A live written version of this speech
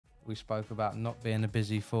we spoke about not being a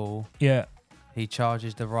busy fool. Yeah. He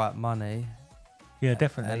charges the right money. Yeah,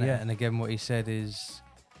 definitely. And, yeah. And again, what he said is,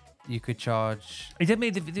 you could charge.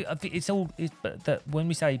 It's all. But that when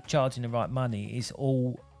we say charging the right money, it's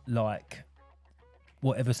all like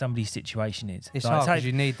whatever somebody's situation is. It's like, hard because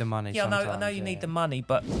you need the money. Yeah, I know you need the money,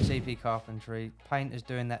 but CP Carpentry painters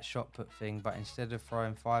doing that shot put thing, but instead of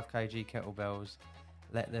throwing 5 kg kettlebells,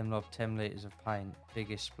 let them lob 10 litres of paint.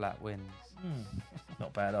 Biggest splat wins. Not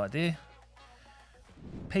a bad idea.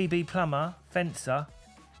 PB plumber, fencer,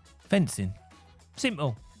 fencing.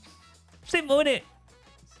 Simple, innit?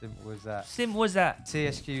 Simple as that. Simple as that.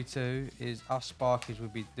 TSQ2 is us Sparkies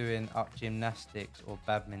would be doing up gymnastics or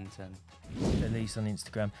badminton. Elise on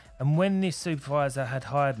Instagram. And when this supervisor had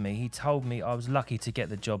hired me, he told me I was lucky to get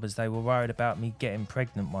the job as they were worried about me getting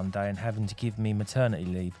pregnant one day and having to give me maternity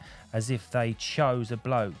leave. As if they chose a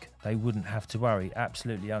bloke, they wouldn't have to worry.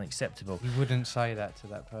 Absolutely unacceptable. You wouldn't say that to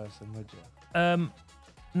that person, would you?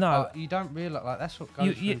 No. You don't realise, like, that's what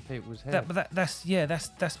goes through people's heads.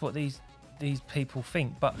 That's what these people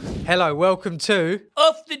think. But hello, welcome to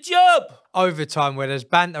Off the Job Overtime, where there's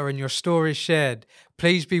banter and your stories shared.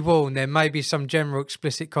 Please be warned, there may be some general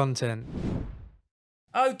explicit content.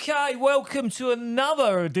 Okay, welcome to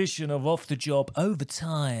another edition of Off the Job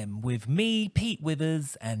Overtime with me, Pete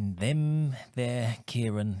Withers, and them there,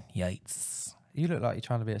 Keiran Yates. You look like you're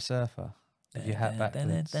trying to be a surfer. With your hat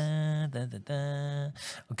backwards. I'm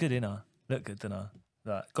good, innit? Look good, don't I?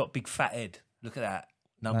 Like, got a big fat head. Look at that.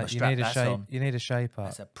 Number strap that's on. You need a shape up.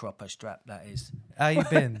 That's a proper strap, that is. How you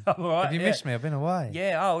been? I'm all right, Have you missed me? I've been away.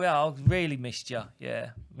 Yeah, I really missed you. Yeah,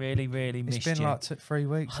 really missed you. It's been like 3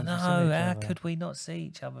 weeks. I know, how could we not see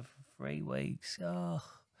each other for 3 weeks? Oh.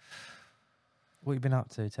 What you been up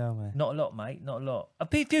to? Tell me. Not a lot, mate, not a lot. A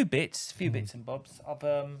few bits and bobs.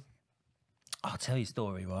 I'll tell you a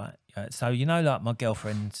story, right? So, you know, like my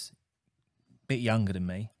girlfriend's a bit younger than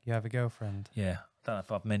me. You have a girlfriend? Yeah. I don't know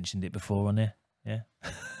if I've mentioned it before on here. Yeah.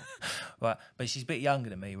 Right. But she's a bit younger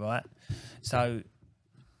than me, right? So,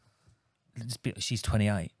 she's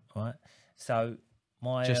 28, right? So,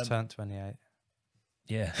 my... Just turned 28.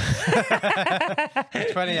 Yeah.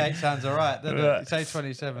 28 sounds all right, doesn't it? You say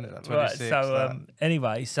 27 at 26. Right, so,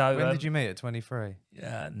 anyway, so... When did you meet at 23?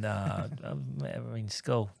 No, I met her in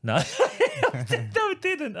school. No. I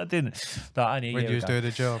didn't. Like, only a when year you was ago. doing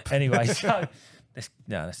a job. Anyway, so...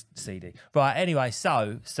 that's CD. Right, anyway,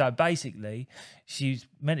 so basically, she's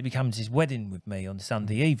meant to be coming to this wedding with me on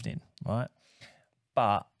Sunday evening, right?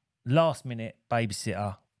 But last minute,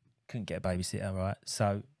 babysitter, couldn't get a babysitter, right?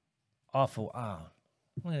 So I thought, what am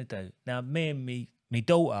I going to do? Now, me and me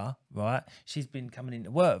daughter, right, she's been coming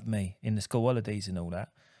into work with me in the school holidays and all that.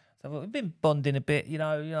 So we've been bonding a bit, you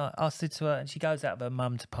know, I said to her, and she goes out with her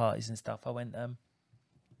mum to parties and stuff. I went,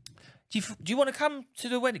 do you want to come to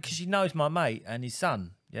the wedding? Because she knows my mate and his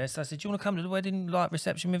son. Yeah, so I said, do you want to come to the wedding like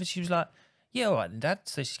reception with us? She was like, yeah, all right then, Dad.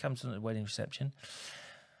 So she comes to the wedding reception.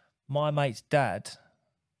 My mate's dad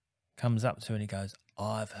comes up to her and he goes,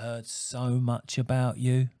 I've heard so much about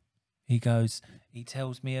you. He goes, he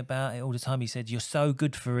tells me about it all the time. He said, you're so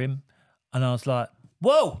good for him. And I was like,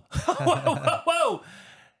 whoa, whoa.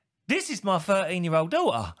 This is my 13-year-old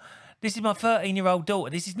daughter. This is my 13-year-old daughter.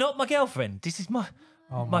 This is not my girlfriend. This is my...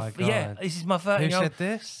 Oh my God. Yeah, this is my 13-year-old. Who said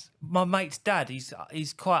this? My mate's dad. He's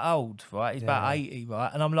quite old, right? He's about 80,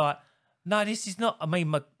 right? And I'm like, no, this is not. I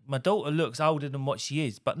mean, my daughter looks older than what she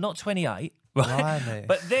is, but not 28, right?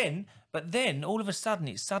 But then all of a sudden,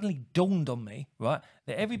 it suddenly dawned on me, right,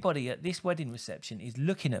 that everybody at this wedding reception is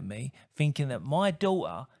looking at me, thinking that my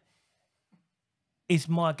daughter is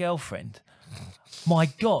my girlfriend. My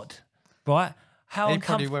God, right? He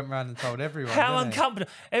probably went round and told everyone. How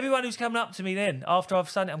uncomfortable. Everyone who's coming up to me then, after I've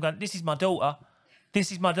signed it, I'm going, this is my daughter.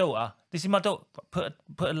 This is my daughter. This is my daughter. Put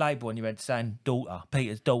a label on your head saying daughter,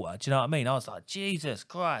 Peter's daughter. Do you know what I mean? I was like, Jesus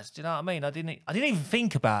Christ. Do you know what I mean? I didn't even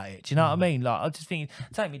think about it. Do you know what I mean? Like, I was just thinking,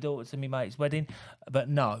 take my daughter to my mate's wedding. But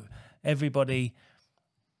no, everybody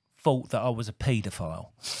thought that I was a paedophile.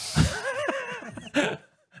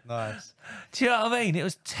 Nice. Do you know what I mean? It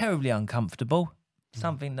was terribly uncomfortable.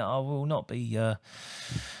 Something that I will not be...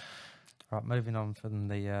 Right, moving on from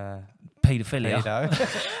the... paedophilia.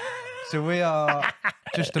 So we are,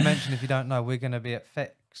 just to mention if you don't know, we're going to be at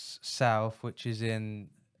Fex South, which is in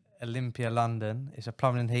Olympia, London. It's a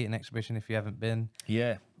plumbing and heating exhibition if you haven't been.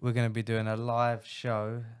 Yeah. We're going to be doing a live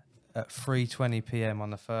show at 3:20 p.m. on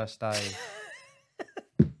the first day,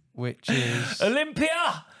 which is...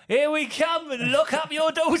 Olympia, here we come and lock up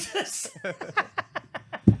your daughters.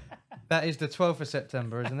 That is the 12th of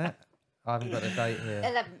September, isn't it? I haven't got the date here.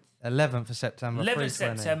 11th. 11th of September. 11th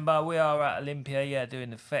September, we are at Olympia,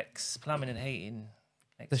 doing the Fex Plumbing and Heating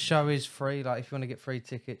The show is free. Like, if you want to get free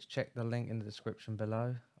tickets, check the link in the description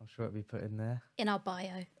below. I'm sure it'll be put in there. In our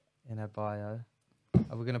bio. In our bio.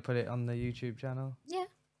 Are we going to put it on the YouTube channel? Yeah.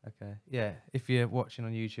 Okay. Yeah. If you're watching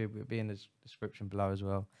on YouTube, it'll be in the description below as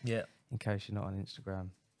well. Yeah. In case you're not on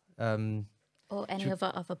Instagram. Or any of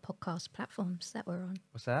our other podcast platforms that we're on.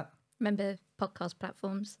 What's that? Remember, podcast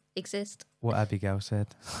platforms exist. What Abigail said.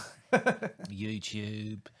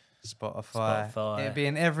 YouTube, Spotify. Spotify. It'll be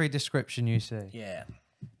in every description you see. Yeah.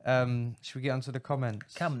 Should we get onto the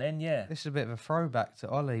comments? Come then, yeah. This is a bit of a throwback to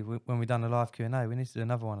Ollie when we done the live Q&A. We need to do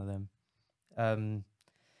another one of them.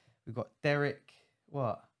 We've got Derek.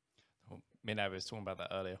 What? Me and I was talking about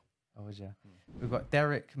that earlier. Oh, was you? We've got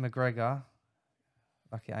Derek McGregor.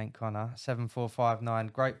 Like it ain't Connor. 7459.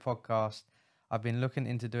 Great podcast. I've been looking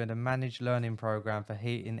into doing a managed learning program for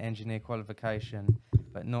heating engineer qualification,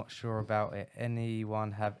 but not sure about it.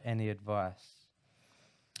 Anyone have any advice?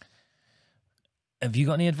 Have you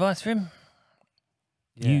got any advice for him?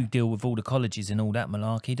 Yeah. You deal with all the colleges and all that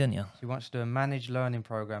malarkey, don't you? He wants to do a managed learning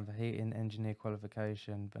program for heating engineer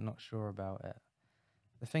qualification, but not sure about it.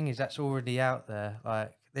 The thing is, that's already out there.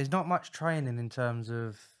 Like, there's not much training in terms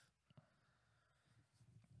of.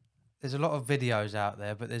 There's a lot of videos out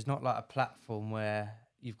there, but there's not like a platform where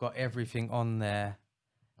you've got everything on there.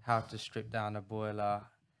 How to strip down a boiler,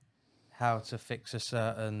 how to fix a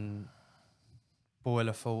certain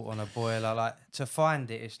boiler fault on a boiler. Like, to find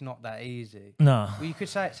it, it's not that easy. No. Well, you could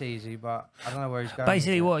say it's easy, but I don't know where he's going.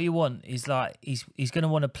 Basically, with it. what you want is like he's going to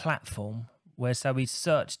want a platform where he's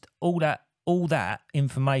searched all that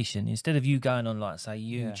information instead of you going on like say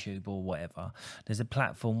YouTube or whatever. There's a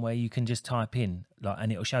platform where you can just type in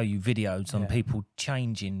and it'll show you videos on people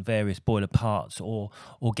changing various boiler parts or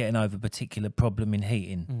getting over a particular problem in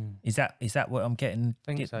heating. Is that what I'm getting?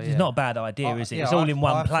 I think so, It's not a bad idea, is it? It's all in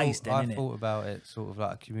one place then, isn't I thought about it sort of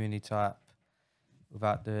like a community type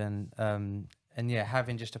without doing and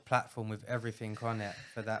having just a platform with everything on it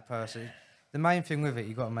for that person. The main thing with it,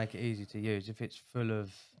 you've got to make it easy to use. If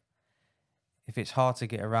it's hard to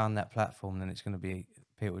get around that platform, then it's going to be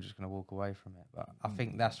people are just going to walk away from it. But I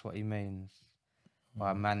think that's what he means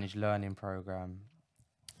by a managed learning program.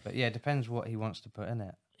 But yeah, it depends what he wants to put in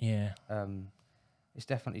it. Yeah. It's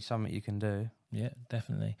definitely something you can do. Yeah,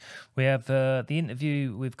 definitely. We have the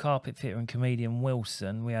interview with carpet fitter and comedian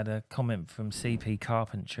Wilson. We had a comment from CP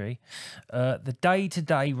Carpentry. The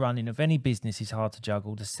day-to-day running of any business is hard to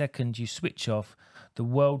juggle. The second you switch off, the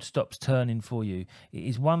world stops turning for you. It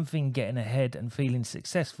is one thing getting ahead and feeling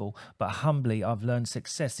successful, but humbly, I've learned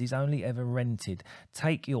success is only ever rented.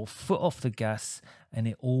 Take your foot off the gas and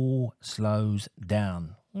it all slows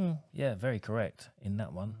down. Yeah, very correct in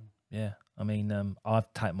that one. Yeah, I mean,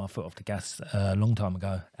 I've taken my foot off the gas a long time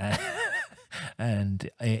ago, and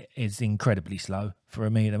it is incredibly slow for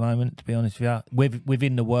me at the moment, to be honest with you.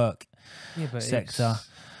 Within the work sector,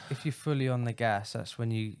 if you're fully on the gas, that's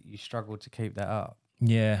when you struggle to keep that up.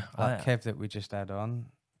 Yeah, like Kev that we just had on,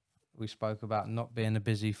 we spoke about not being a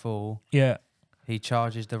busy fool. Yeah, he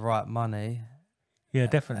charges the right money. Yeah,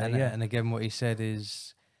 definitely. And again, what he said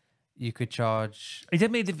is, you could charge.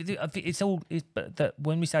 It's all. But that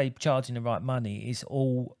when we say charging the right money, it's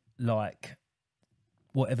all like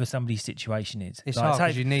whatever somebody's situation is. It's like, hard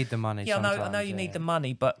because you need the money. Yeah, I know you need the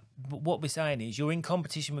money, but what we're saying is you're in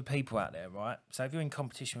competition with people out there, right? So if you're in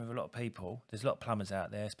competition with a lot of people, there's a lot of plumbers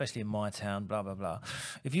out there, especially in my town, blah blah blah.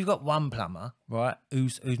 If you've got one plumber, right,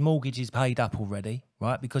 whose mortgage is paid up already,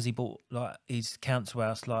 right, because he bought like his council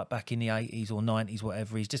house like back in the 80s or 90s,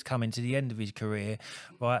 whatever, he's just coming to the end of his career,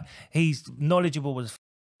 right? He's knowledgeable as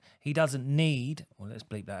he doesn't need. Well, let's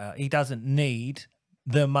bleep that out. He doesn't need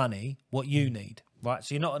the money what you need. Right,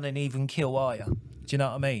 so you're not on an even kill, are you? Do you know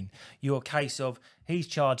what I mean? You're a case of he's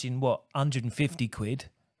charging, 150 quid,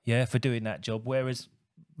 yeah, for doing that job, whereas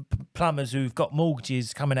plumbers who've got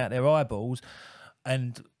mortgages coming out their eyeballs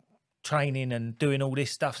and training and doing all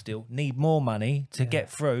this stuff still need more money to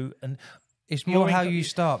get through. And it's more how you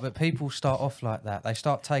start, but people start off like that. They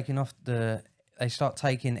start taking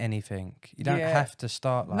anything. You don't have to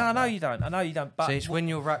start like that. I know you don't. But so it's when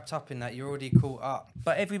you're wrapped up in that, you're already caught up.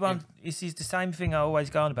 But everyone, this is the same thing I always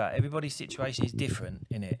go on about. Everybody's situation is different,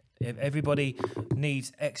 innit? Everybody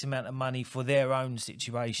needs X amount of money for their own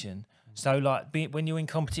situation. So, like, when you're in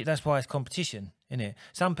competition, that's why it's competition, innit?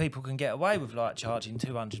 Some people can get away with, like, charging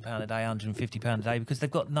 £200 a day, £150 a day because they've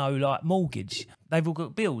got no, like, mortgage. They've all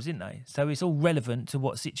got bills, isn't they? So it's all relevant to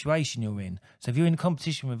what situation you're in. So if you're in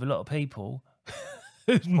competition with a lot of people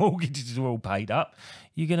whose mortgages are all paid up,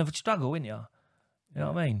 you're going to struggle, aren't you? You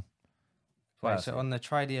know what I mean? Right, so on the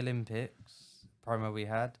Tradie Olympics promo we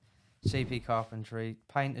had, CP Carpentry,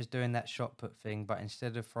 painters doing that shot put thing, but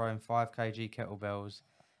instead of throwing 5 kg kettlebells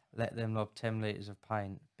Let them lob 10 litres of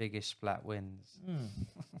paint. Biggest splat wins.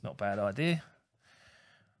 Not a bad idea.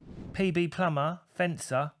 PB plumber,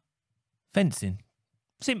 fencer, fencing.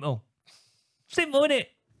 Simple. Simple, innit?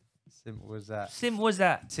 Simple as that. Simple as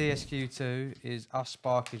that. TSQ2 is us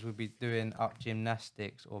Sparkies will be doing up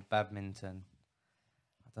gymnastics or badminton.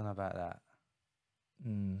 I don't know about that.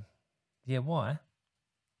 Yeah, why?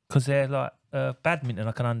 Because they're like badminton.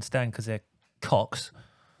 I can understand because they're cocks.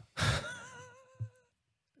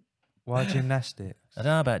 Why gymnastics? I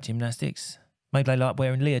don't know about gymnastics. Maybe they like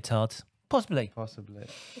wearing leotards. Possibly. Possibly.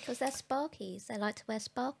 Because they're sparkies. They like to wear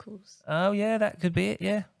sparkles. Oh yeah, that could be it.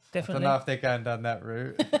 Yeah, I definitely. don't know if they're going down that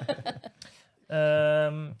route.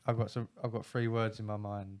 I've got 3 words in my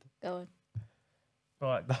mind. Go on.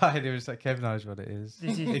 Right. It was like Kev knows what it is.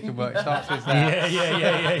 This is- He can work. Starts with that.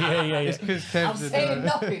 Yeah. It's because I'm Kev's saying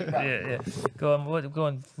nothing, bro. Yeah. Go on. Go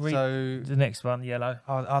on. Read So the next one. Yellow.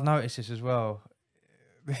 I noticed this as well.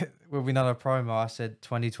 When we done a promo, I said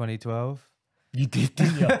 2012. You did,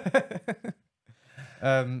 didn't you?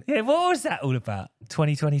 Yeah. What was that all about?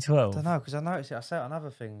 2012. I don't know because I noticed it. I said it on other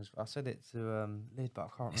things. I said it to Lid, but I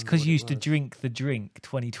can't remember. It's because what you it used to was. drink the drink.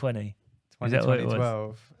 2020. Is that what it was?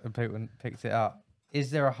 2012, and people picked it up. Is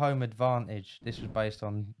there a home advantage? This was based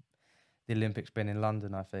on the Olympics being in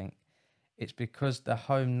London, I think. It's because the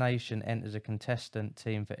home nation enters a contestant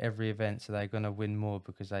team for every event, so they're going to win more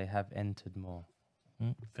because they have entered more.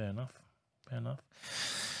 Fair enough.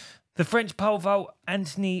 The French pole vault,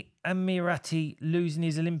 Anthony Amirati, losing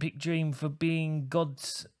his Olympic dream for being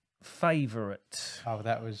God's favourite. Oh,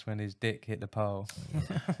 that was when his dick hit the pole.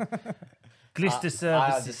 Glister I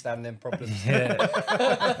Services. understand them problems. Yeah.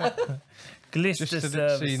 Glister Just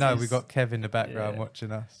Services. so you know, we got Kev in the background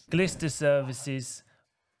watching us. Glister Services.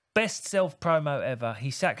 Best self-promo ever.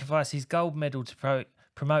 He sacrificed his gold medal to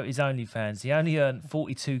promote his OnlyFans. He only earned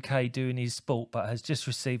 42k doing his sport, but has just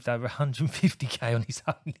received over 150k on his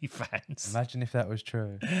OnlyFans. Imagine if that was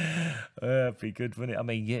true. That'd be good, wouldn't it? I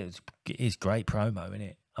mean, yeah, it's great promo, isn't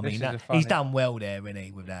it? I This mean, is a he's funny- done well there, isn't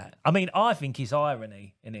he, with that? I mean, I think it's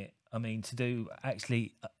irony, in it. I mean, to do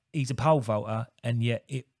actually, he's a pole vaulter, and yet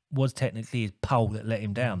it was technically his pole that let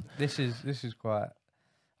him down. This is quite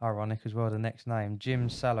ironic as well. The next name, Jim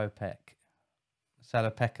Salopeka.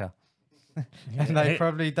 And they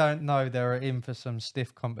probably don't know they're in for some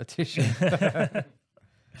stiff competition.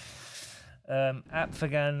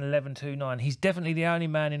 Apfagan 1129. He's definitely the only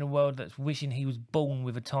man in the world that's wishing he was born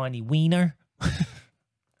with a tiny wiener.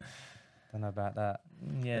 Don't know about that.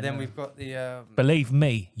 Yeah. Then no. we've got the Believe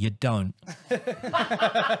me, you don't.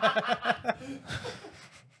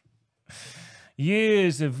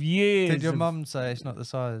 years. Did your of- mum say it's not the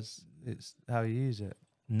size, it's how you use it?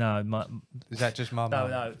 No, my Is that just mum?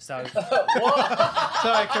 no. So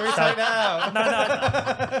Sorry, can we take that out?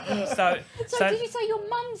 no. So did you say your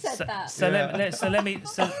mum said that? So Yeah. let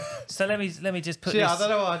me just put Shit, this. I don't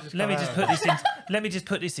know why I just Let me come just out. put this in. Let me just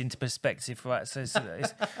put this into perspective, right? So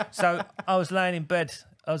I was laying in bed.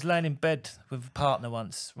 with a partner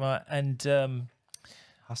once, right? And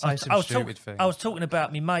I say some stupid things. I was talking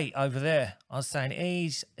about my mate over there. I was saying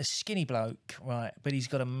he's a skinny bloke, right? But he's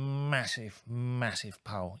got a massive, massive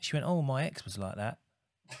pole. She went, "Oh, my ex was like that."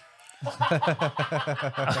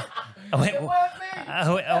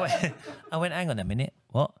 I went, hang on a minute.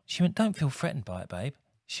 What? She went, don't feel threatened by it, babe.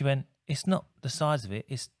 She went, it's not the size of it,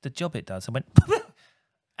 it's the job it does. I went,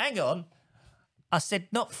 hang on. I said,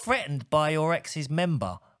 not threatened by your ex's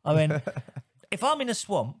member. I went, if I'm in a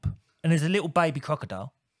swamp and there's a little baby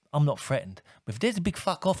crocodile, I'm not threatened. But if there's a big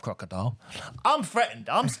fuck off crocodile, I'm threatened.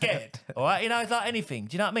 I'm scared. All right? You know, it's like anything.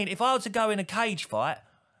 Do you know what I mean? If I was to go in a cage fight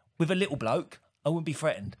with a little bloke, I wouldn't be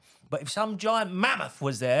threatened. But if some giant mammoth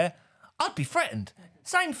was there, I'd be threatened.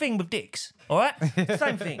 Same thing with dicks, all right?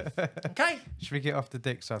 Same thing, okay? Should we get off the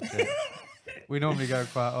dick subject? We normally go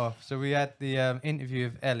quite off. So we had the interview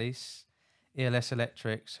of Ellis, ELS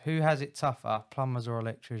Electrics. Who has it tougher, plumbers or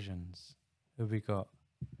electricians? Who we got?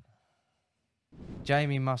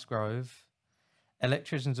 Jamie Musgrove.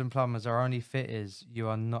 Electricians and plumbers are only fitters. You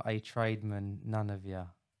are not a tradesman, none of you.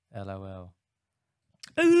 LOL.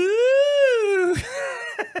 Ooh!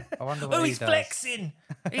 I wonder what he he's does. flexing.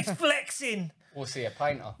 He's flexing. We'll see a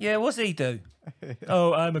painter. Yeah, what's he do?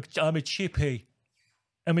 Oh, I'm a chippy.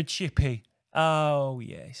 I'm a chippy. Oh,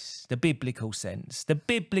 yes. The biblical sense. The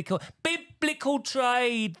biblical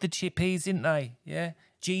trade, the chippies, didn't they? Yeah.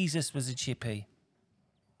 Jesus was a chippy.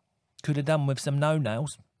 Could have done with some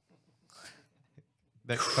no-nails.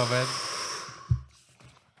 Next comment.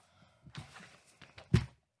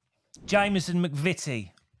 Jameson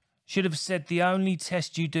McVitie should have said the only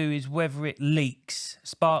test you do is whether it leaks.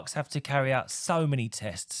 Sparks have to carry out so many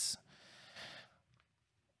tests.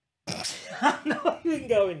 I'm not even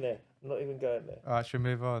going there. I'm not even going there. All right, should we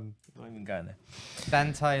move on? Not even going there.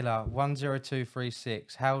 Dan Taylor,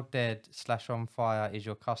 10236. How dead / on fire is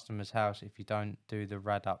your customer's house if you don't do the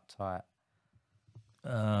rad up tight? Oh,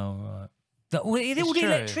 right. All the true.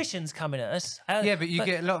 electricians coming at us. Yeah, but you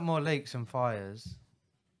get a lot more leaks and fires.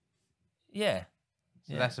 Yeah.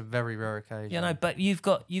 So that's a very rare occasion. You know, but you've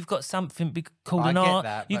got something called I an get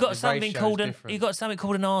that, you've but got the something ratio's called different. you've got something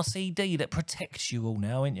called an RCD that protects you all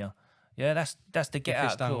now, ain't you? Yeah, that's the get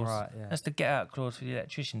it's out done clause. right, yeah. That's the get out clause for the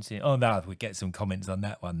electricians here. Oh no, we get some comments on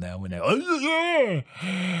that one now. We're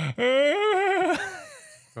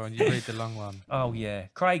Go on, you read the long one. Oh yeah,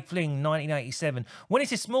 Craig Fling, 1987. When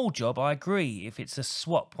it's a small job, I agree. If it's a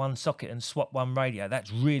swap one socket and swap one radio,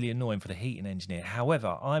 that's really annoying for the heating engineer.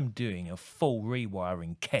 However, I'm doing a full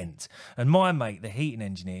rewiring Kent, and my mate, the heating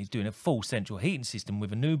engineer, is doing a full central heating system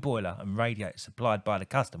with a new boiler and radiator supplied by the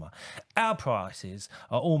customer. Our prices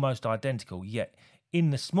are almost identical, yet in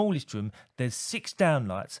the smallest room, there's 6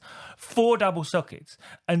 downlights, 4 double sockets,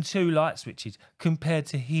 and 2 light switches, compared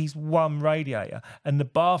to his 1 radiator, and the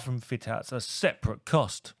bathroom fit-outs are separate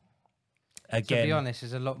cost. Again, To be honest,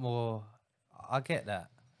 there's a lot more. I get that.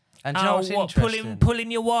 And do you know what's what, interesting? pulling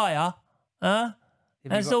your wire? Huh? Have you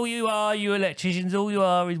That's got- all you are, you electricians. All you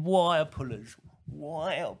are is wire pullers.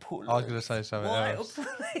 Wire pullers. I was going to say something Wire else.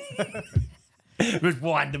 pullers. Just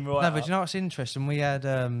wind them right No, up. but do you know what's interesting? We had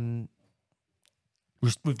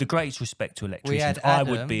With the greatest respect to electricians, had I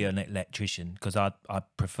would Adam. be an electrician because I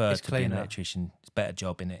prefer It's to be an cleaner. electrician. It's a better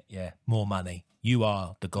job in it. Yeah, more money. You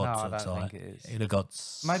are the gods I on don't site. think it is. You're the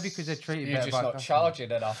gods. maybe because they're treated You're better just by not customers. charging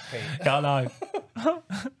enough, Pete. I know.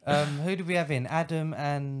 Who do we have in? Adam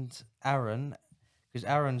and Aaron. Because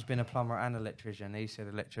Aaron's been a plumber and electrician. He said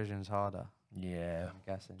electrician's harder. Yeah, I'm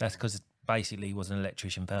guessing. that's because basically he was an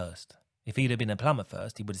electrician first. If he'd have been a plumber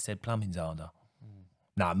first, he would have said plumbing's harder.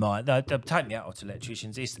 No, take me out to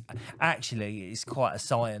electricians. It's quite a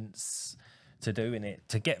science to do in it,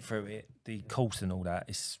 to get through it, the course and all that.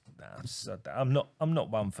 I'm not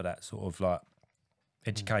one for that sort of like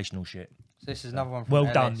educational shit. So this is another one from Well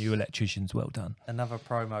Ellis. done, you electricians. Well done. Another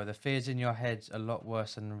promo. The fears in your head's a lot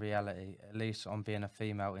worse than reality, at least on being a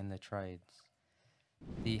female in the trades.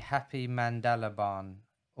 The Happy Mandala Barn,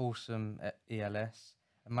 awesome at ELS,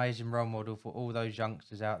 amazing role model for all those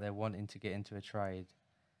youngsters out there wanting to get into a trade.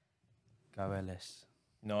 Go Ellis.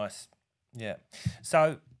 Nice. Yeah.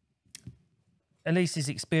 So, Elise's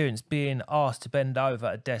experience being asked to bend over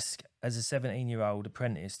a desk as a 17-year-old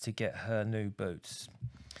apprentice to get her new boots.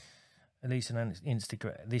 Elise on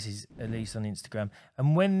Instagram. This is Elise on Instagram.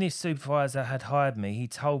 And when this supervisor had hired me, he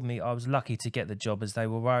told me I was lucky to get the job as they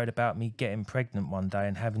were worried about me getting pregnant one day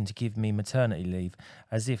and having to give me maternity leave.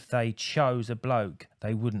 As if they chose a bloke,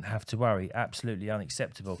 they wouldn't have to worry. Absolutely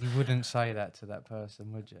unacceptable. You wouldn't say that to that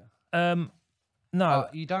person, would you? No.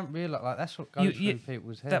 You don't realise, like, that's what goes through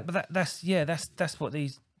people's heads. That's what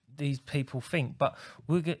these people think. But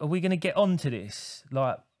are we going to get onto this?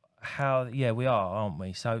 Like how? Yeah, we are, aren't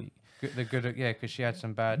we? So The good, yeah, because she had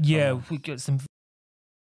some bad. yeah, comments. we got some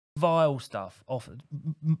vile stuff off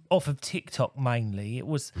of TikTok mainly.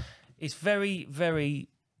 It's very very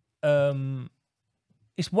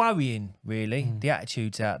it's worrying, really, the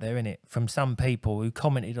attitudes out there, innit, from some people who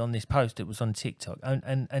commented on this post that was on TikTok,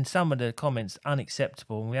 and some of the comments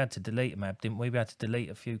unacceptable, and we had to delete them, didn't we? We had to delete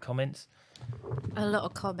a few comments. A lot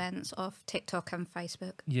of comments off TikTok and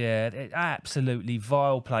Facebook. Yeah, they're absolutely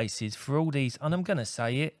vile places for all these, and I'm going to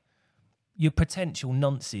say it, your potential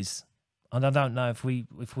nonces. And I don't know if we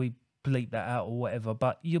bleep that out or whatever,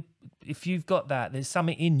 but if you've got that, there's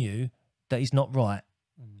something in you that is not right.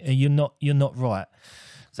 You're not right.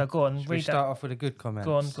 So go on, Should we read start that. off with a good comment?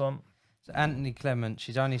 Go on. So Anthony Clement,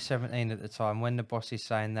 she's only 17 at the time. When the boss is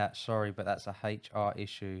saying that, sorry, but that's a HR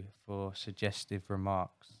issue for suggestive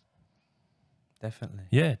remarks. Definitely.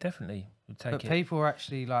 Yeah, definitely. We'll take But it. people are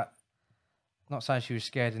actually like, not saying she was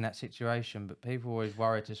scared in that situation, but people are always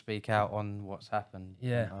worried to speak out on what's happened.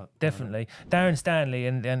 Yeah, You know, definitely. Darren Stanley,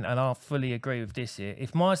 and I fully agree with this here.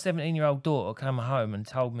 If my 17-year-old daughter came home and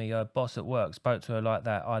told me her boss at work spoke to her like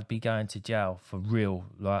that, I'd be going to jail for real.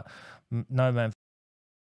 Like, no man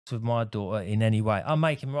with my daughter in any way. I'm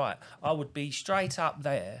making right. I would be straight up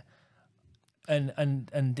there,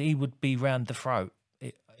 and he would be round the throat.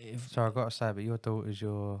 Sorry, I've got to say, but your daughter's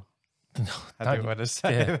your. I Don't don't you- want to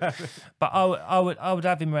say yeah. that. But I would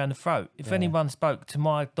have him around the throat. If anyone spoke to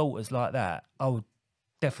my daughters like that, I would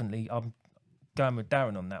definitely. I'm going with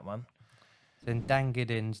Darren on that one. Then Dan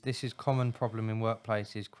Giddins, this is common problem in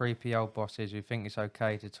workplaces. Creepy old bosses who think it's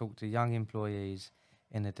okay to talk to young employees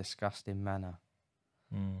in a disgusting manner.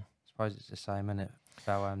 I suppose it's the same, isn't it?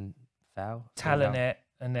 Foul. Talonet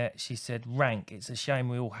Annette, she said, rank. It's a shame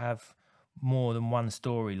we all have more than one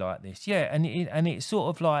story like this. Yeah, and it's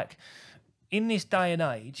sort of like in this day and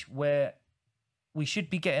age where we should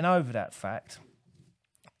be getting over that fact,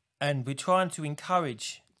 and we're trying to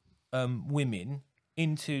encourage women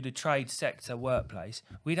into the trade sector workplace.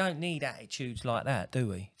 We don't need attitudes like that, do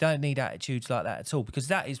we? Don't need attitudes like that at all, because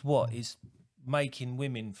that is what is making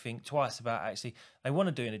women think twice about actually they want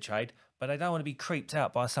to do in a trade, but they don't want to be creeped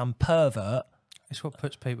out by some pervert. It's what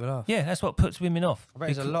puts people off. Yeah, that's what puts women off. I bet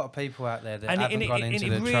there's a lot of people out there that haven't it, gone and into it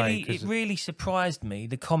the really, trade. it really surprised me,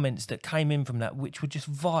 the comments that came in from that, which were just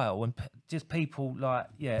vile and just people like,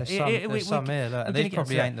 yeah. There's some here, look, and these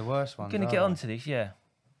probably ain't the worst ones. We're going to get onto this, yeah.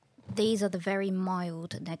 These are the very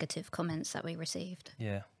mild negative comments that we received.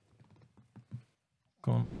 Yeah.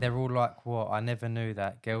 Go on. They're all like, what? I never knew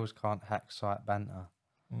that. Girls can't hack site banter.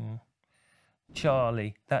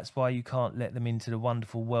 Charlie, that's why you can't let them into the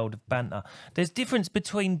wonderful world of banter. There's difference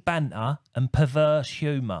between banter and perverse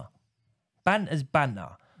humour. Banter's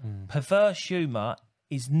banter. Perverse humour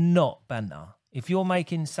is not banter. If you're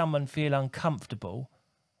making someone feel uncomfortable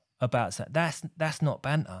about that, that's not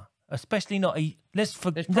banter. Especially not. Let's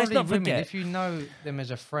not women, forget. if you know them as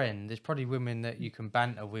a friend, there's probably women that you can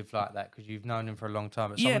banter with like that because you've known them for a long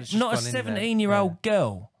time. But Yeah, someone's just not a gone in there. 17-year-old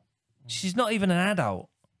girl. She's not even an adult.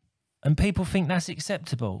 And people think that's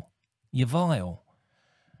acceptable. You're vile.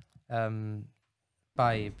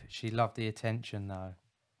 Babe, she loved the attention though.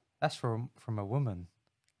 That's from a woman,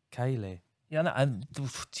 Kaylee. Yeah, no, and do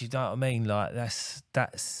you know what I mean? Like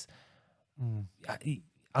that's.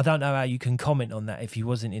 I don't know how you can comment on that if you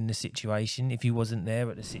wasn't in the situation, if you wasn't there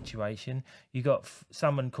at the situation. You got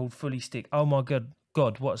someone called Fully Stick. Oh my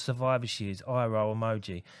God, what a survivor she is. Eye roll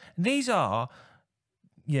emoji. And these are,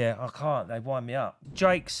 yeah, I can't. They wind me up.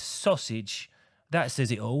 Drake's Sausage. That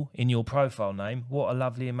says it all in your profile name. What a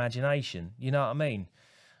lovely imagination. You know what I mean?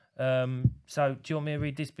 So do you want me to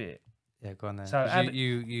read this bit? Yeah, go on then. So So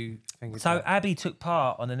you think it's So Abby took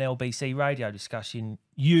part on an LBC radio discussion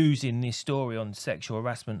using this story on sexual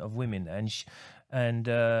harassment of women, and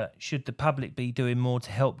should the public be doing more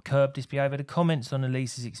to help curb this behaviour? The comments on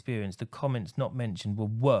Elise's experience, the comments not mentioned, were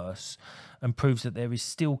worse, and proves that there is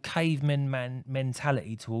still caveman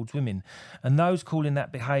mentality towards women, and those calling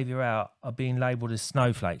that behaviour out are being labelled as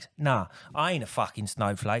snowflakes. Nah, I ain't a fucking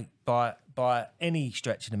snowflake by any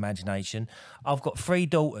stretch of the imagination. I've got 3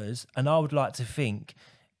 daughters, and I would like to think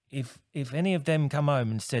if any of them come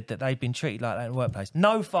home and said that they've been treated like that in the workplace,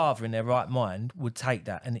 no father in their right mind would take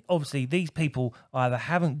that. And obviously these people either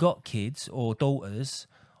haven't got kids or daughters,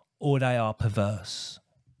 or they are perverse.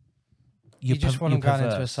 You just want them going into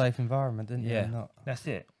a perverse. safe environment, didn't you? Yeah, Not, that's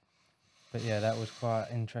it. but yeah, that was quite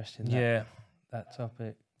interesting. That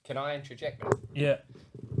topic. Can I interject? Yeah,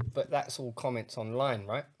 But that's all comments online,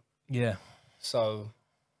 right? yeah. So,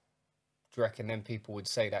 do you reckon then people would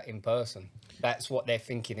say that in person? That's what they're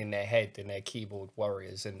thinking in their head, and their keyboard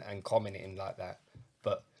warriors and commenting like that.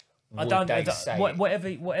 But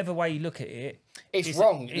whatever way you look at it, it's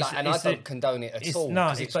wrong, and I don't condone it at all,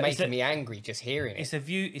 because it's making me angry just hearing it.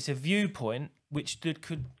 It's a viewpoint which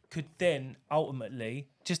could then ultimately,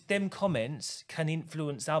 just them comments can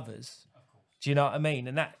influence others. Do you know what I mean?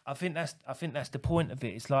 And that I think that's the point of it.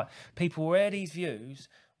 It's like people wear these views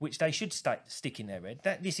which they should stick in their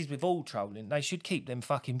head. This is with all trolling. They should keep them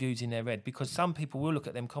fucking views in their head, because some people will look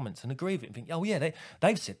at them comments and agree with it and think, oh yeah,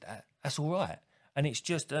 they've said that. That's all right. And it's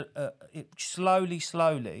just it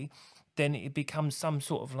slowly, then it becomes some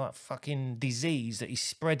sort of like fucking disease that is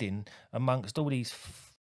spreading amongst all these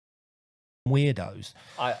weirdos.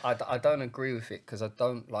 I don't agree with it, because I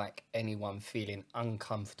don't like anyone feeling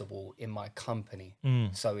uncomfortable in my company.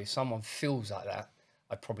 So if someone feels like that,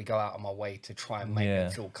 I'd probably go out of my way to try and make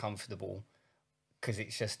them feel comfortable, because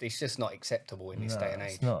it's just not acceptable in this day and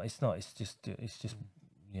age. It's not. It's just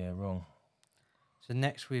wrong. So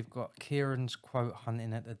next we've got Keiran's quote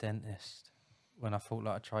hunting at the dentist. When I thought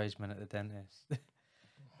like a tradesman at the dentist.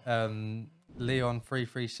 Leon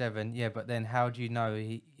 337. Yeah, but then how do you know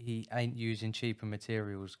he ain't using cheaper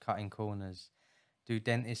materials, cutting corners? Do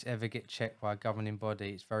dentists ever get checked by a governing body?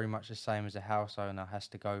 It's very much the same as a house owner has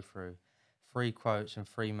to go through. 3 quotes and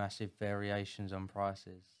 3 massive variations on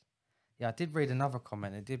prices. Yeah, I did read another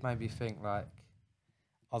comment. It did make me think like,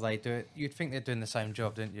 you'd think they're doing the same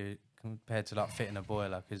job, didn't you, compared to like fitting a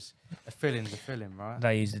boiler, because a filling's a filling, right?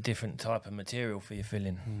 They use a different type of material for your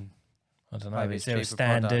filling. I don't know. Maybe Is it's there a cheaper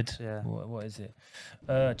standard? products, yeah. What is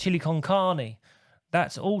it? Chili con carne.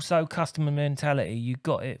 That's also customer mentality. You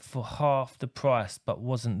got it for half the price, but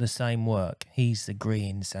wasn't the same work. He's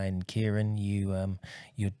agreeing, saying, Keiran,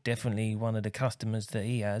 you're definitely one of the customers that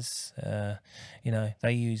he has.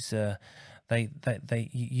 They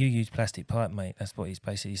You use plastic pipe, mate. That's what he's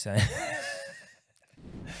basically saying.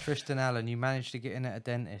 Tristan Allen, you managed to get in at a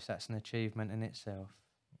dentist. That's an achievement in itself.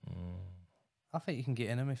 I think you can get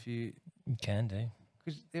in them if you... You can do.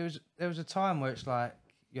 Because there was a time where it's like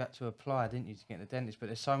you had to apply, didn't you, to get in a dentist? But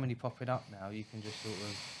there's so many popping up now, you can just sort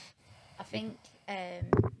of... I think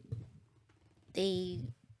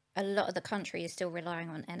a lot of the country is still relying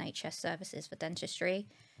on NHS services for dentistry.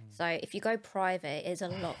 So if you go private, it's a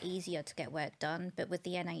lot easier to get work done. But with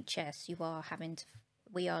the NHS,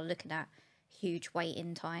 we are looking at huge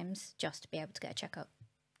wait-in times just to be able to get a checkup.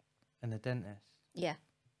 And the dentist? Yeah.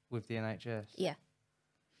 With the NHS? Yeah.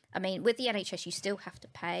 I mean, with the NHS, you still have to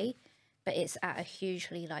pay, but it's at a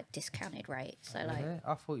hugely discounted rate. So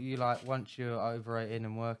I thought you once you're over 18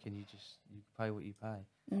 and working, you pay what you pay.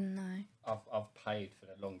 No. I've paid for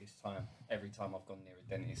the longest time. Every time I've gone near a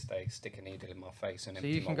dentist, they stick a needle in my face and So empty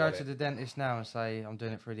you can my go wallet. to the dentist now and say, I'm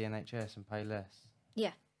doing it through the NHS and pay less.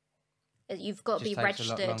 Yeah. You've got to be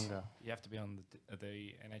registered. A lot longer. You have to be on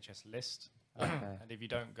the NHS list. Okay. And if you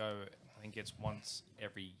don't go, I think it's once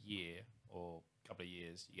every year or a couple of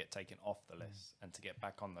years, you get taken off the list. And to get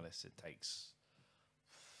back on the list, it takes,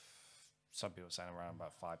 some people are saying, around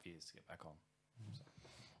about 5 years to get back on. So.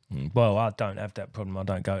 Well, I don't have that problem. I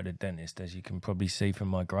don't go to the dentist, as you can probably see from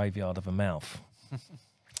my graveyard of a mouth.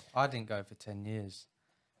 I didn't go for 10 years.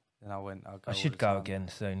 Then I should go again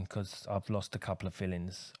soon because I've lost a couple of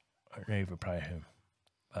fillings. I need to replace them.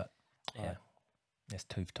 But, yeah, that's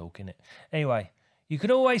tooth talk, innit? Anyway, you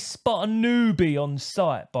can always spot a newbie on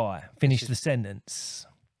site by... Finish the sentence.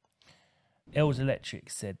 Els Electric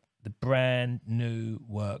said, the brand new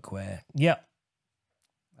workwear. Yep.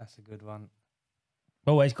 That's a good one.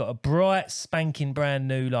 Always got a bright, spanking, brand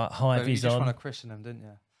new high vis on. You just want to christen them, didn't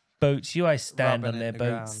you? Boots. You always stand Rubbing on their it in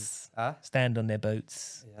the boots. Huh? Stand on their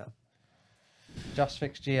boots. Yeah. Just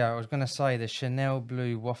Fix Geo. I was going to say the Chanel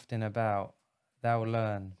blue wafting about. They'll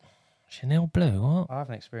learn. Chanel blue. What? I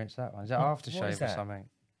haven't experienced that one. Is that What aftershave is or that? something?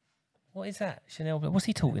 What is that? Chanel blue. What's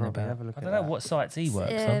he talking Robbie, about? have a look I at don't know that. what sites he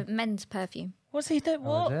works on. Men's perfume. What's he doing?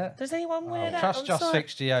 Oh, is What? it? Does anyone wear that? Trust on Just site?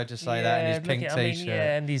 Fix Geo to say that in his look pink at- I mean, t-shirt.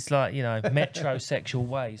 yeah, and his metrosexual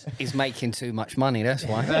ways. He's making too much money, that's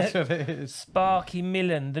why. That's what it is. Sparky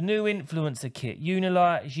Millen, the new influencer kit.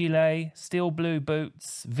 Unilight, gilet, steel blue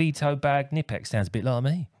boots, Vito bag. Nipex sounds a bit like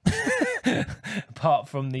me. Apart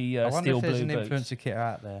from the I wonder steel if there's blue an boots. influencer kit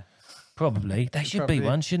out there. Probably. They should be Probably.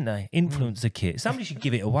 one, shouldn't they? Influencer kit. Somebody should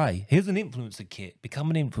give it away. Here's an influencer kit.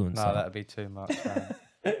 Become an influencer. No, that'd be too much. Man.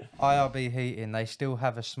 IRB Heating, they still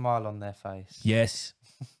have a smile on their face. Yes.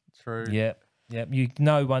 True. Yep. Yep. You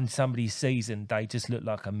know when somebody's seasoned, they just look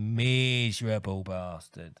like a miserable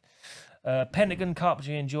bastard. Pentagon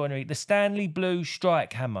Carpentry and Joinery. The Stanley Blue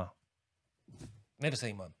Strike Hammer. Never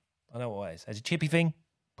seen one. I know what it is. It's a chippy thing.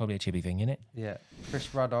 Probably a chippy thing, innit? Yeah. Chris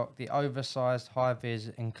Ruddock, the oversized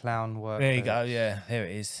high-vis and clown work. There you boots. go. Yeah, there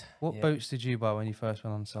it is. What Yeah. boots did you buy when you first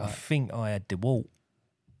went on I site? think I had DeWalt.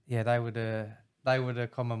 Yeah, they were the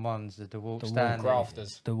common ones, the DeWalt Stanley.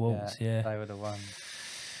 Grafters. DeWalt's, yeah. They were the ones.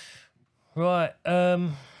 Right.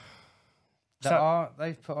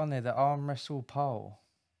 They've put on there the arm wrestle pole.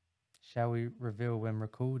 Shall we reveal when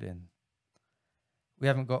recording? We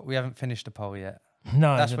haven't finished the poll yet.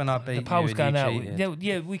 No, That's when I beat the you poll's and going you out. cheated.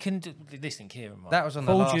 Yeah, we can do. Listen, Keiran. Right? That was on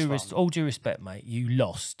the all last due one. all due respect, mate. You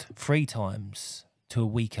lost 3 times to a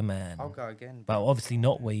weaker man. I'll go again. But obviously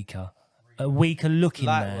not weaker. A weaker looking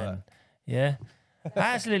Light man. work. Yeah.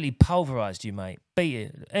 Absolutely pulverised you, mate. Beat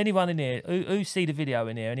it. Anyone in here? Who see the video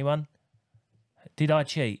in here? Anyone? Did I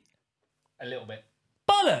cheat? A little bit.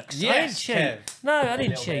 Bollocks! I didn't Yes, cheat. Kev. No, I didn't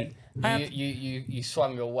little cheat. You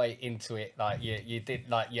swung your weight into it, you did,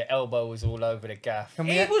 your elbow was all over the gaff. Can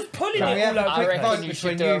we He ha- was pulling can it we have all a over. I quick reckon vote you between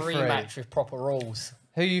should do a you three? rematch with proper rules.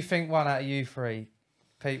 Who you think won out of you three?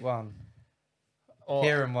 Pete won. Or,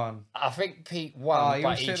 Kieran won. I think Pete Oh, won, you but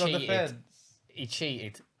was he sitting on the cheated. fence. He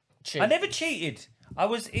cheated. I never cheated. It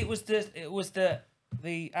was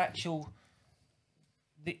the actual.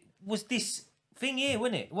 Was this thing here,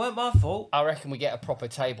 wasn't it? It weren't my fault. I reckon we get a proper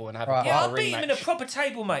table and have Right. a Yeah, proper I'll beat him in a rematch. proper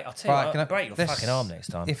table, mate. I'll tell Right, you what, can I- break your let's- fucking arm next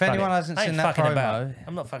time. if Fuck anyone it. hasn't I ain't seen that fucking about. promo-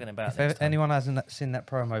 I'm not fucking about If next time. anyone hasn't seen that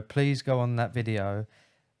promo, please go on that video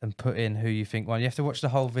and put in who you think won. You have to watch the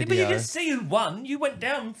whole Yeah, but video. you didn't see who won. You went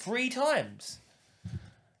down 3 times.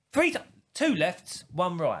 3 times. 2 lefts,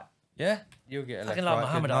 1 right. Yeah? You'll get a Fucking left, like right.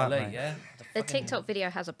 Muhammad Good night, Ali, mate. yeah? The TikTok video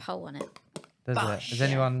has a poll on it. Does it? Bosh. Has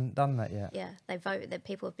anyone done that yet? Yeah, they vote. The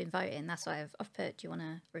people have been voting. That's why I've put. Do you want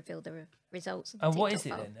to reveal the results? Of the And what TikTok is it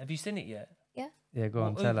poll? then? Have you seen it yet? Yeah. Yeah, go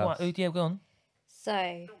on, Who- tell us. yeah, go on.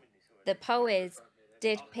 So, the poll is: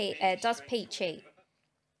 does Pete cheat?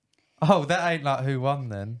 Oh, that ain't like who won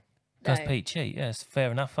then. Does No. Pete cheat? Yeah, it's a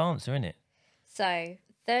fair enough answer, isn't it? So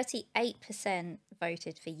 38%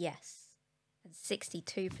 voted for yes, and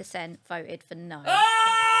 62% voted for no.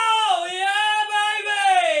 Oh, yeah,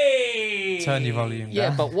 baby! Turn your volume down.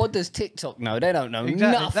 Yeah, but what does TikTok know? They don't know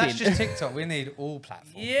Exactly. nothing. That's just TikTok. We need all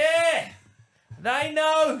platforms. Yeah! They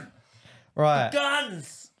know! Right.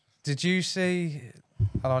 Guns! Did you see?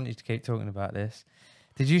 I don't want you to keep talking about this.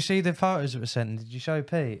 Did you see the photos that were sent? Did you show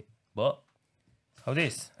Pete? What? Oh,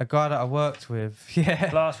 this? A guy that I worked with.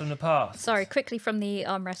 Yeah. Blast from the past. Sorry, quickly from the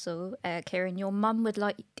arm wrestle, Keiran, your mum would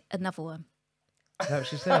like another one. Is that what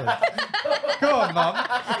she said? Go on, Mum.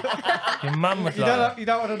 Your mum was You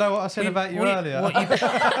don't want to know what I said about you earlier.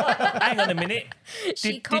 Hang on a minute.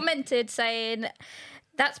 She commented saying,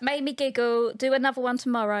 "That's made me giggle. Do another one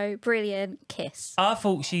tomorrow. Brilliant. Kiss." I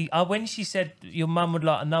thought when she said your mum would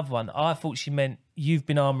like another one, I thought she meant you've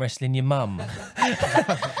been arm wrestling your mum.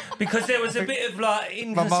 Because there was a bit of like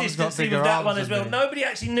mum's got inconsistency bigger with that arms one as than well. me. Nobody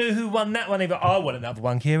actually knew who won that one either. I want another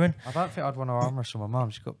one, Keiran. I don't think I'd want to arm wrestle my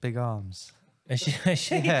mum. She's got big arms. Is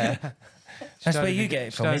she? Yeah. That's where you get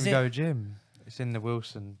it from, is She it? don't even go gym. It's in the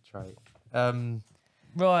Wilson trait.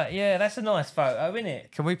 Right, yeah, that's a nice photo, isn't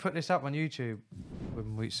it? Can we put this up on YouTube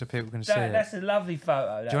so people can see it? That's a lovely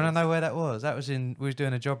photo. Do you want to know where that was? That was we was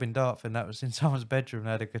doing a job in Dartford, and that was in someone's bedroom. They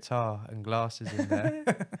had a guitar and glasses in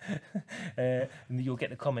there. And you'll get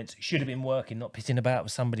the comments. Should have been working, not pissing about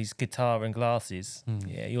with somebody's guitar and glasses.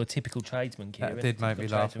 Yeah, you're a typical tradesman, Keiran. That did make me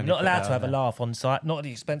Typical laugh tradesman. when you Not put allowed that to on have a there. laugh on site, not at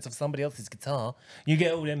the expense of somebody else's guitar. You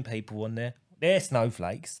get all them people on there. They're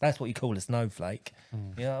snowflakes. That's what you call a snowflake.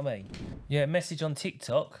 You know what I mean? Yeah, message on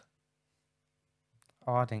TikTok.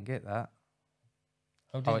 Oh, I didn't get that.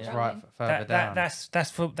 Oh, Oh, it's right further down.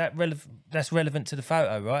 That's relevant to the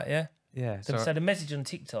photo, right? Yeah. Yeah. So the message on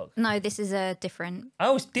TikTok. No, this is a different.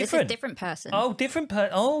 Oh, it's This is different. a different person. Oh, different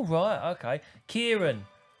person. Oh, right. Okay. Keiran.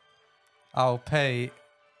 Oh, Pete.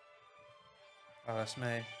 Oh, that's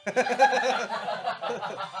me.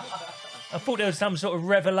 I thought there was some sort of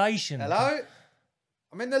revelation. Hello?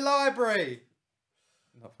 I'm in the library.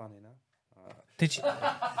 Not funny, no? Did you?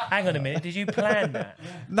 Hang on a minute. Did you plan that?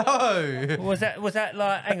 No. Was that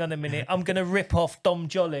like? Hang on a minute. I'm gonna rip off Dom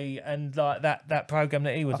Jolly and like that program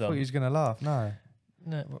that he I was thought on. you was going to laugh. No.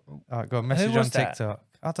 No. All right, got a message on was that? TikTok.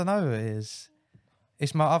 I don't know who it is.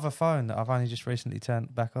 It's my other phone that I've only just recently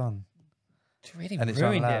turned back on. It's really And it's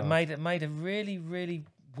ruined not it. loud. Made a really, really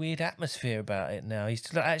weird atmosphere about it now. He's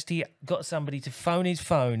actually got somebody to phone his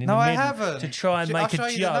phone in No, the I middle haven't. to try and I'll make show a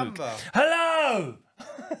you the joke. number. Hello!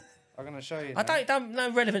 I'm going to show you. I don't no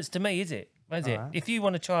relevance to me, is it? Is it? Alright. If you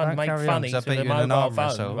want to try and Don't make carry on, funny 'cause I with beat a you in an mobile arm phone,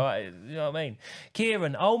 wrestle. right? You know what I mean?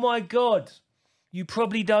 Keiran, oh my God, you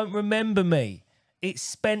probably don't remember me. It's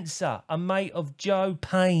Spencer, a mate of Joe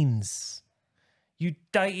Payne's. You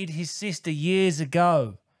dated his sister years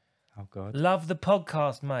ago. Oh, God. Love the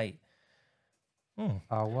podcast, mate. Oh,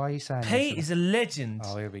 why are you saying Pete this? is a legend.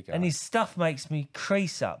 Oh, here we go. And his stuff makes me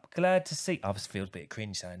crease up. Glad to see. I just feel a bit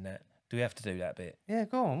cringe saying that. Do we have to do that bit? Yeah,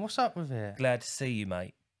 go on. What's up with it? Glad to see you,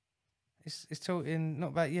 mate. It's talking not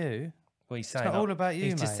about you. What he's saying? not all about you,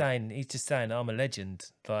 He's just mate. saying. He's just saying I'm a legend.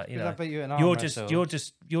 Like you Because I know, beat you in arm you're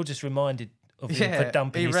wrestle. just reminded of him Yeah, for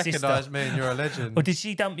dumping he his recognised sister. me and you're a legend. Or did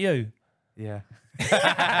she dump you? Yeah.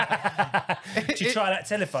 Did you try that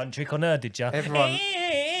telephone trick on her? Did you?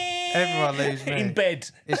 Everyone leaves me. in bed.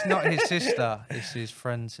 It's not his sister. It's his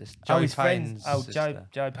friend's sister. Oh, Joe his friends. Payne's Oh, sister.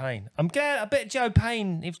 Joe Payne. I'm glad. I bet Joe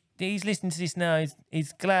Payne, if he's listening to this now,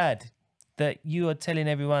 is glad that you are telling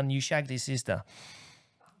everyone you shagged his sister.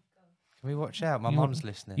 Can we watch out? My mum's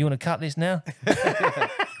listening. You want to cut this now?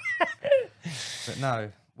 But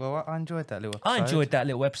no. Well, I enjoyed that little episode. I enjoyed that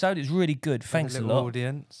little episode. It was really good. Thanks a little lot.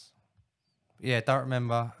 audience. Yeah, don't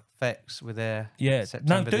remember Fex with their Yeah. No,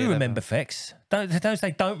 September the do 11th. remember Fex. Don't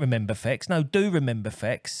say don't remember Fex. No, do remember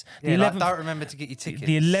Fex. Yeah, like, don't remember to get your tickets.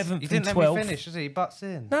 the 11th You didn't and let 12th. me finish, does he? He butts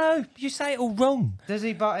in. No, you say it all wrong. Does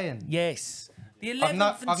he butt in? Yes. The 11th I've, and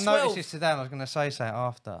 12th. I've noticed this today and I was going to say something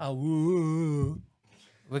after. Oh.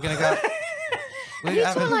 We're going to go... You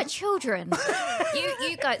talk like children.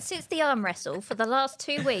 you guys, since the arm wrestle for the last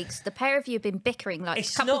 2 weeks, the pair of you have been bickering like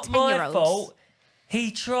It's a couple not my 10-year-olds. fault.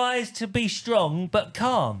 He tries to be strong but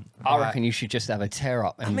can't. I reckon you should just have a tear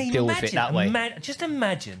up and I mean, deal imagine, with it that way. Just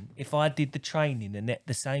imagine if I did the training and ate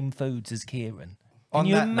the same foods as Keiran. Can On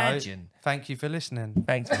you that imagine? note, thank you for listening.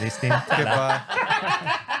 Thanks for listening. Goodbye.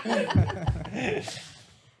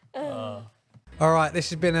 All right, this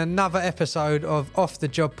has been another episode of Off the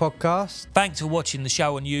Job podcast. Thanks for watching the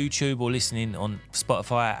show on YouTube or listening on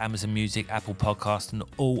Spotify, Amazon Music, Apple Podcast and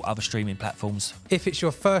all other streaming platforms. If it's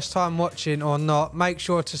your first time watching or not, make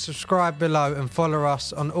sure to subscribe below and follow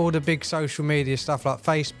us on all the big social media stuff like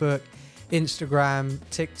Facebook, Instagram,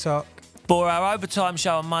 TikTok. For our overtime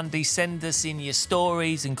show on Monday, send us in your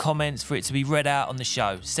stories and comments for it to be read out on the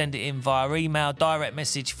show. Send it in via email, direct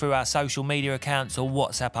message through our social media accounts or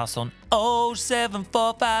WhatsApp us on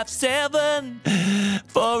 07457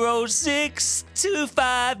 406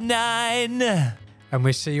 259. And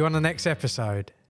we'll see you on the next episode.